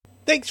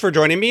Thanks for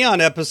joining me on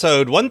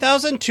episode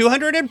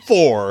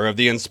 1204 of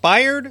the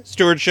Inspired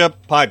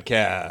Stewardship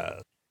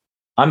Podcast.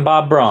 I'm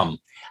Bob Brum.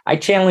 I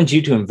challenge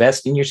you to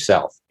invest in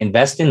yourself,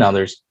 invest in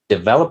others,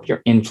 develop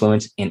your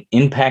influence, and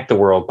impact the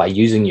world by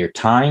using your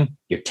time,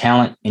 your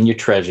talent, and your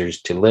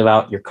treasures to live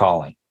out your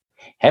calling.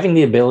 Having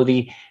the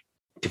ability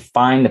to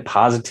find the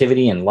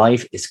positivity in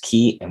life is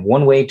key, and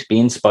one way to be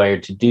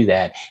inspired to do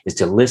that is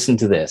to listen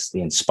to this, the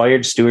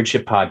Inspired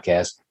Stewardship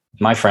Podcast, with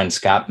my friend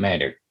Scott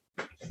Matter.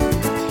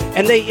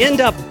 And they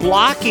end up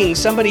blocking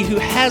somebody who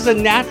has a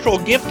natural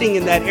gifting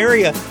in that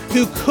area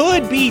who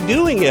could be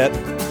doing it,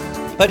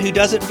 but who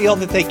doesn't feel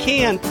that they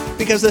can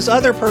because this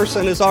other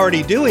person is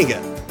already doing it.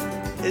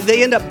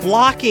 They end up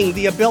blocking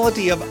the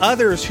ability of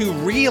others who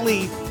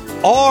really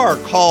are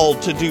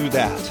called to do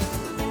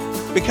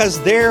that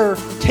because they're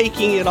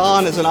taking it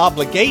on as an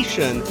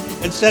obligation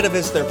instead of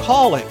as their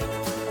calling.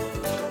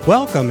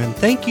 Welcome and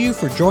thank you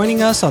for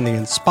joining us on the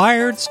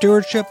Inspired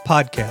Stewardship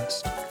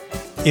Podcast.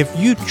 If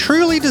you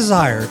truly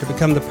desire to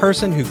become the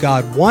person who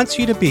God wants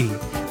you to be,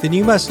 then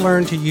you must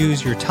learn to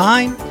use your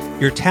time,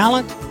 your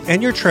talent,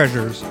 and your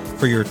treasures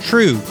for your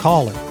true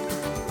calling.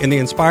 In the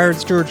Inspired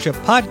Stewardship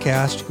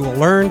Podcast, you will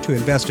learn to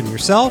invest in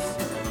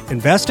yourself,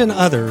 invest in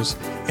others,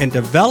 and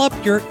develop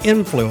your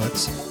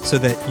influence so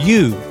that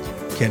you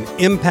can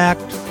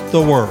impact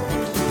the world.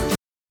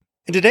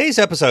 In today's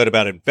episode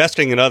about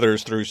investing in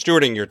others through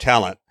stewarding your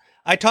talent,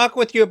 I talk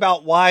with you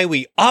about why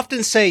we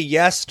often say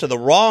yes to the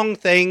wrong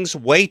things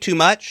way too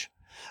much.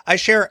 I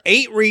share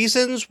 8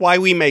 reasons why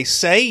we may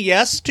say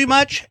yes too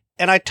much,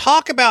 and I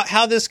talk about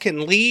how this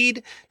can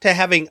lead to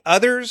having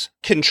others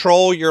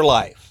control your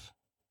life.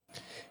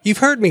 You've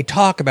heard me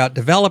talk about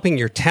developing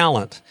your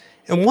talent,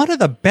 and one of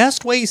the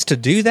best ways to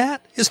do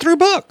that is through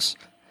books.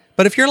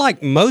 But if you're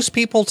like most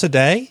people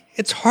today,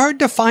 it's hard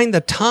to find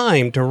the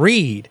time to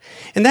read,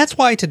 and that's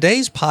why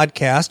today's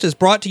podcast is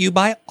brought to you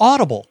by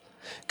Audible.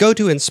 Go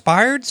to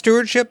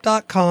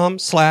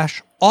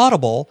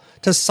inspiredstewardship.com/audible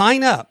to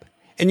sign up,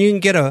 and you can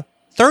get a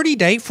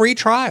 30-day free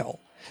trial.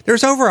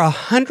 There's over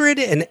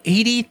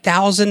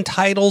 180,000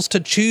 titles to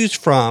choose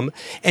from,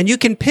 and you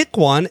can pick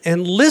one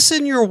and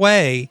listen your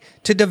way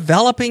to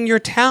developing your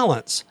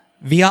talents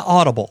via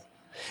Audible.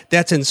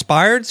 That's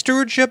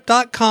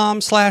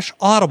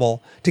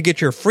inspiredstewardship.com/audible to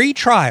get your free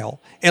trial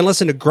and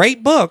listen to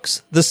great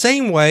books the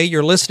same way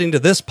you're listening to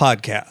this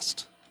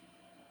podcast.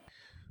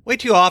 Way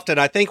too often,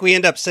 I think we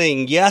end up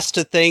saying yes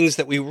to things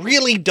that we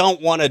really don't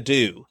want to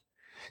do.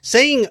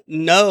 Saying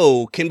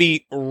no can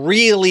be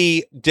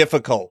really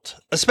difficult,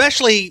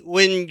 especially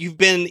when you've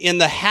been in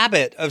the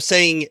habit of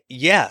saying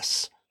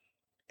yes.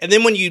 And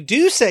then when you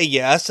do say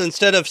yes,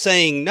 instead of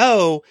saying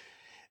no,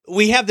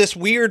 we have this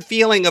weird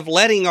feeling of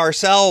letting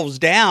ourselves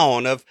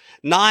down, of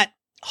not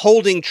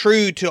holding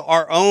true to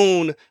our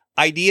own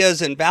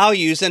ideas and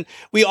values. And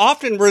we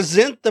often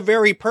resent the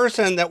very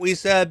person that we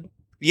said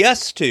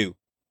yes to.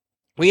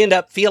 We end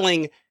up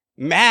feeling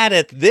mad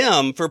at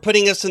them for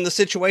putting us in the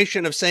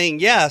situation of saying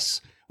yes,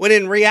 when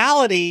in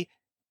reality,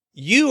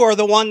 you are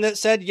the one that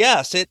said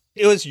yes. It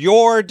was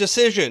your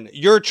decision,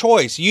 your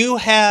choice. You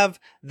have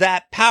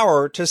that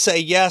power to say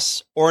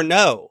yes or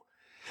no.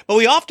 But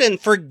we often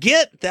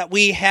forget that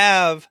we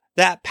have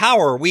that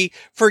power. We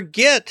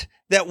forget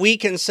that we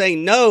can say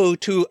no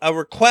to a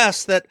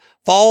request that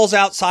falls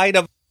outside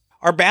of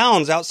our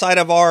bounds, outside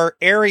of our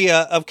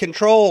area of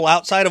control,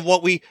 outside of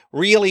what we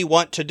really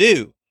want to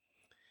do.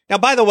 Now,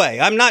 by the way,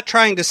 I'm not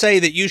trying to say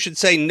that you should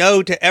say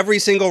no to every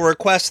single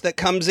request that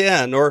comes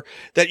in or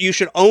that you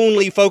should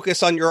only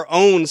focus on your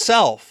own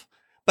self.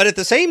 But at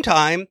the same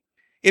time,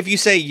 if you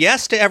say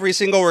yes to every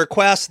single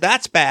request,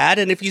 that's bad.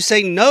 And if you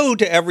say no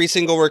to every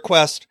single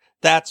request,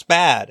 that's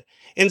bad.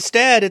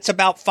 Instead, it's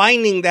about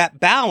finding that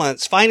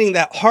balance, finding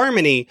that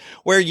harmony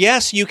where,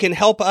 yes, you can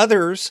help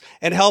others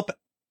and help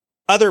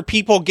other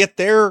people get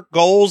their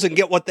goals and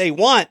get what they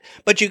want,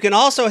 but you can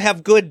also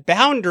have good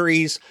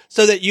boundaries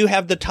so that you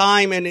have the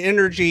time and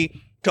energy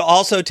to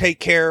also take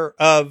care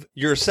of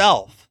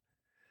yourself.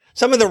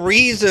 Some of the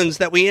reasons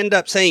that we end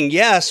up saying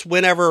yes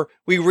whenever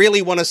we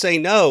really want to say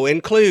no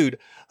include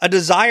a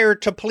desire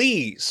to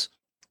please.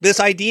 This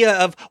idea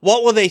of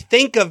what will they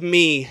think of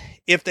me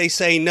if they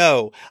say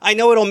no? I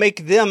know it'll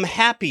make them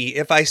happy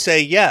if I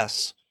say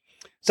yes.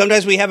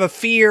 Sometimes we have a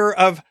fear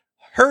of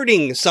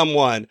hurting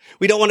someone.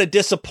 We don't want to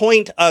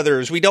disappoint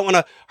others. We don't want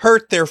to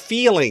hurt their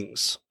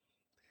feelings.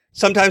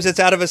 Sometimes it's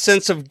out of a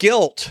sense of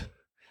guilt.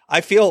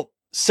 I feel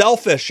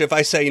selfish if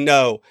I say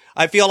no.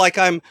 I feel like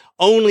I'm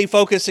only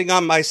focusing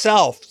on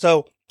myself,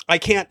 so I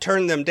can't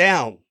turn them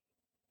down.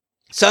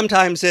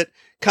 Sometimes it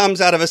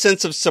comes out of a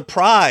sense of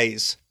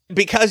surprise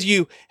because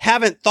you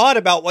haven't thought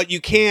about what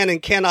you can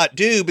and cannot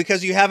do,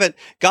 because you haven't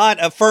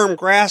got a firm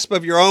grasp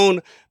of your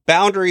own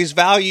boundaries,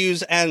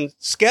 values, and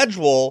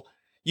schedule.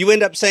 You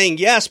end up saying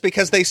yes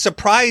because they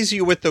surprise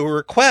you with the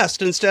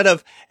request instead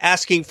of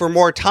asking for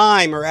more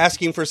time or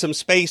asking for some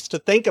space to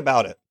think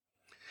about it.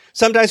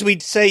 Sometimes we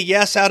say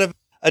yes out of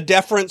a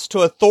deference to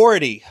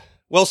authority.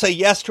 We'll say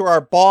yes to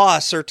our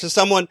boss or to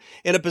someone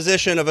in a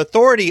position of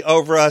authority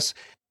over us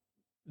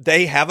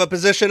they have a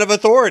position of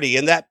authority,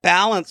 and that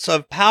balance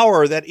of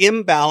power, that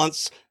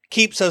imbalance,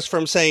 keeps us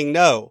from saying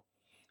no.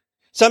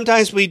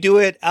 Sometimes we do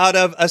it out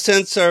of a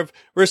sense of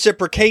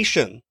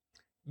reciprocation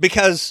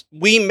because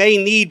we may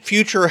need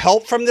future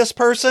help from this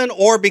person,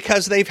 or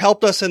because they've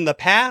helped us in the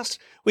past,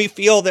 we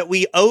feel that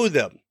we owe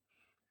them,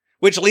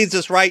 which leads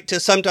us right to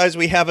sometimes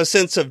we have a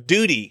sense of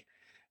duty.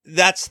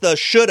 That's the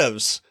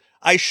should-haves.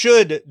 I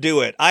should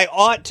do it. I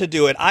ought to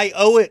do it. I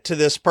owe it to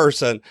this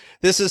person.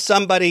 This is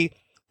somebody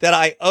that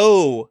I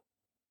owe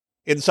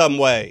in some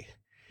way.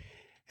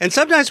 And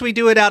sometimes we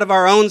do it out of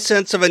our own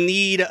sense of a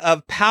need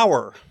of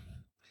power.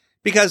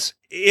 Because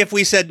if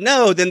we said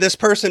no, then this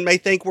person may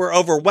think we're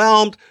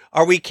overwhelmed,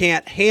 or we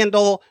can't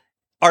handle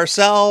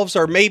ourselves,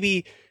 or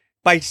maybe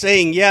by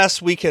saying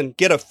yes, we can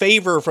get a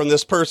favor from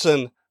this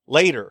person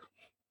later.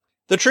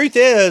 The truth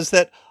is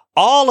that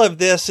all of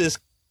this is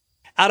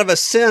out of a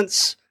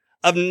sense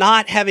of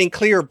not having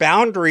clear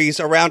boundaries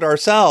around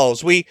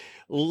ourselves. We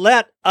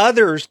let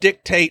others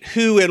dictate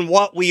who and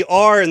what we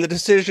are and the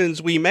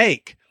decisions we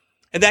make.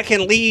 And that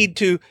can lead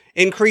to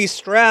increased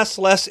stress,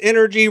 less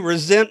energy,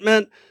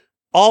 resentment,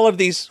 all of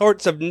these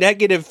sorts of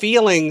negative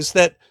feelings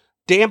that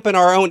dampen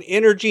our own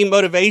energy,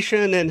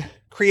 motivation, and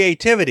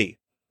creativity.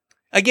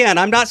 Again,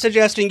 I'm not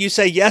suggesting you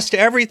say yes to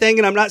everything,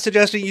 and I'm not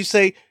suggesting you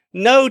say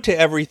no to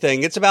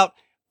everything. It's about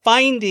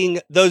finding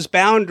those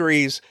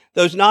boundaries,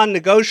 those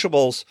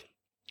non-negotiables,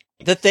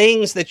 the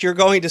things that you're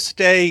going to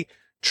stay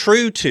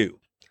true to.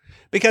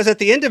 Because at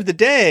the end of the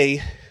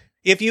day,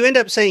 if you end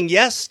up saying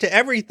yes to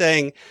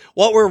everything,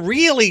 what we're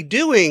really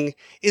doing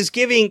is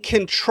giving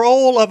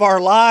control of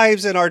our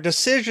lives and our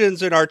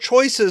decisions and our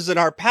choices and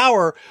our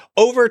power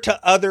over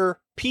to other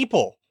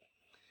people.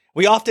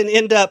 We often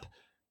end up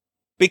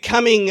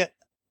becoming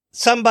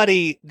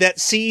somebody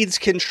that cedes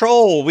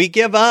control. We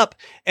give up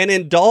and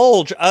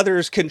indulge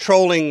others'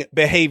 controlling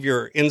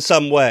behavior in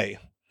some way.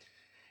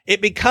 It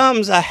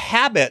becomes a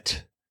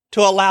habit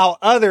to allow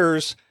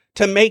others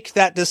to make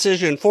that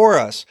decision for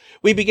us.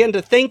 We begin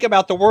to think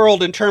about the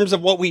world in terms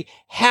of what we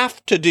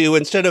have to do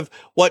instead of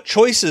what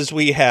choices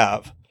we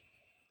have.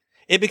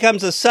 It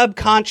becomes a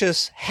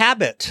subconscious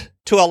habit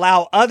to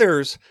allow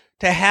others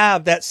to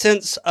have that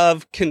sense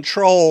of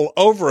control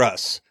over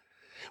us.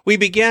 We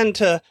begin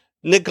to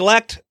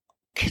neglect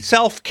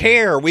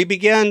self-care. We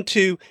begin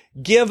to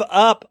give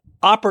up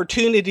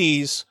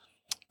opportunities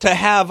to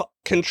have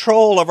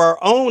control of our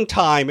own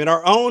time and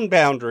our own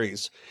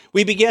boundaries.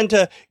 We begin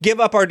to give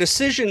up our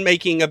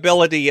decision-making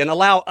ability and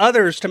allow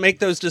others to make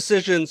those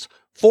decisions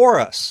for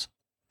us.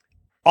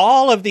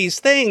 All of these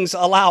things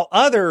allow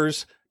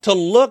others to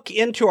look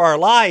into our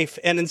life,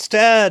 and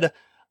instead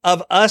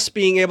of us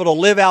being able to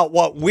live out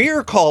what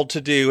we're called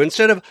to do,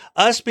 instead of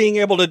us being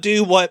able to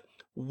do what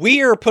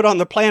we're put on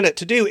the planet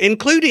to do,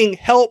 including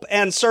help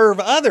and serve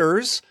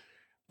others,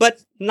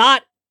 but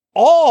not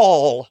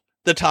all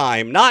the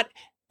time, not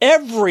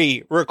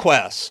every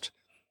request.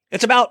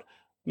 It's about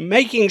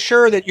making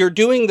sure that you're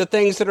doing the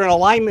things that are in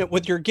alignment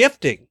with your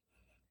gifting.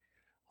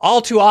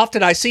 All too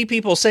often, I see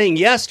people saying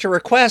yes to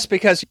requests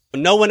because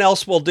no one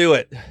else will do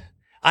it.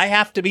 I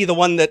have to be the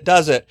one that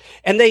does it.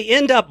 And they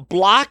end up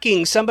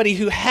blocking somebody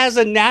who has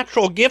a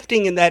natural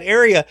gifting in that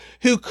area,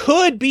 who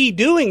could be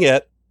doing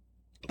it,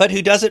 but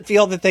who doesn't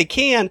feel that they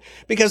can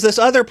because this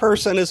other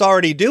person is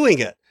already doing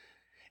it.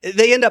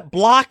 They end up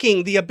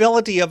blocking the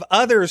ability of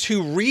others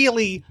who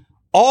really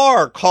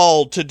are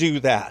called to do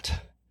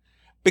that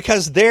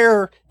because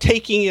they're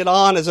taking it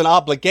on as an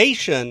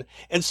obligation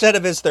instead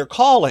of as their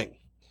calling.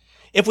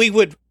 If we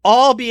would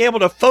all be able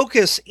to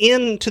focus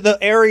into the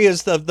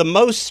areas of the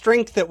most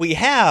strength that we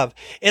have,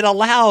 it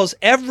allows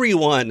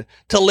everyone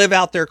to live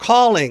out their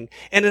calling,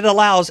 and it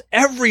allows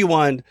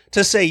everyone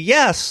to say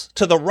yes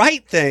to the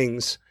right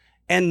things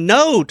and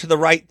no to the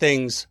right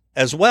things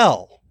as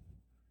well.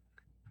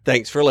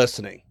 Thanks for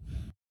listening.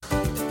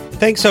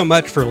 Thanks so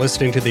much for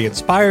listening to the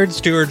Inspired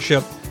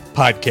Stewardship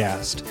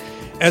Podcast.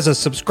 As a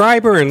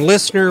subscriber and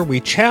listener, we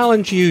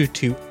challenge you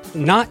to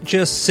not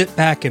just sit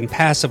back and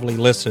passively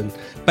listen,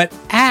 but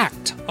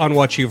act on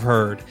what you've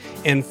heard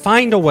and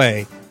find a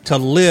way to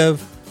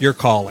live your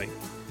calling.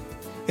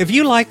 If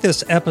you like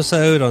this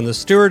episode on the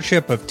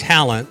stewardship of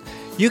talent,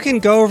 you can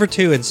go over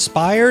to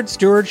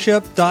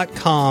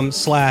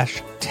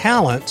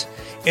inspiredstewardship.com/talent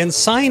and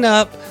sign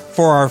up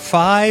for our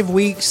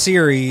 5-week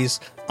series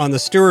on the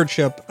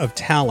stewardship of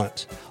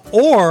talent.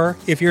 Or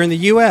if you're in the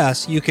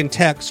U.S., you can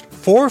text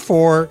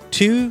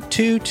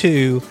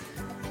 44222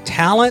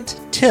 talent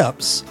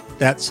tips.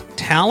 That's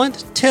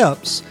talent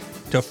tips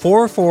to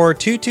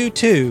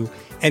 44222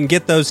 and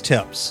get those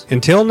tips.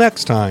 Until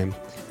next time,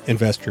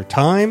 invest your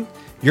time,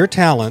 your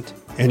talent,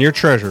 and your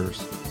treasures.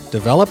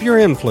 Develop your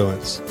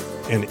influence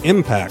and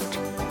impact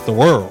the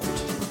world.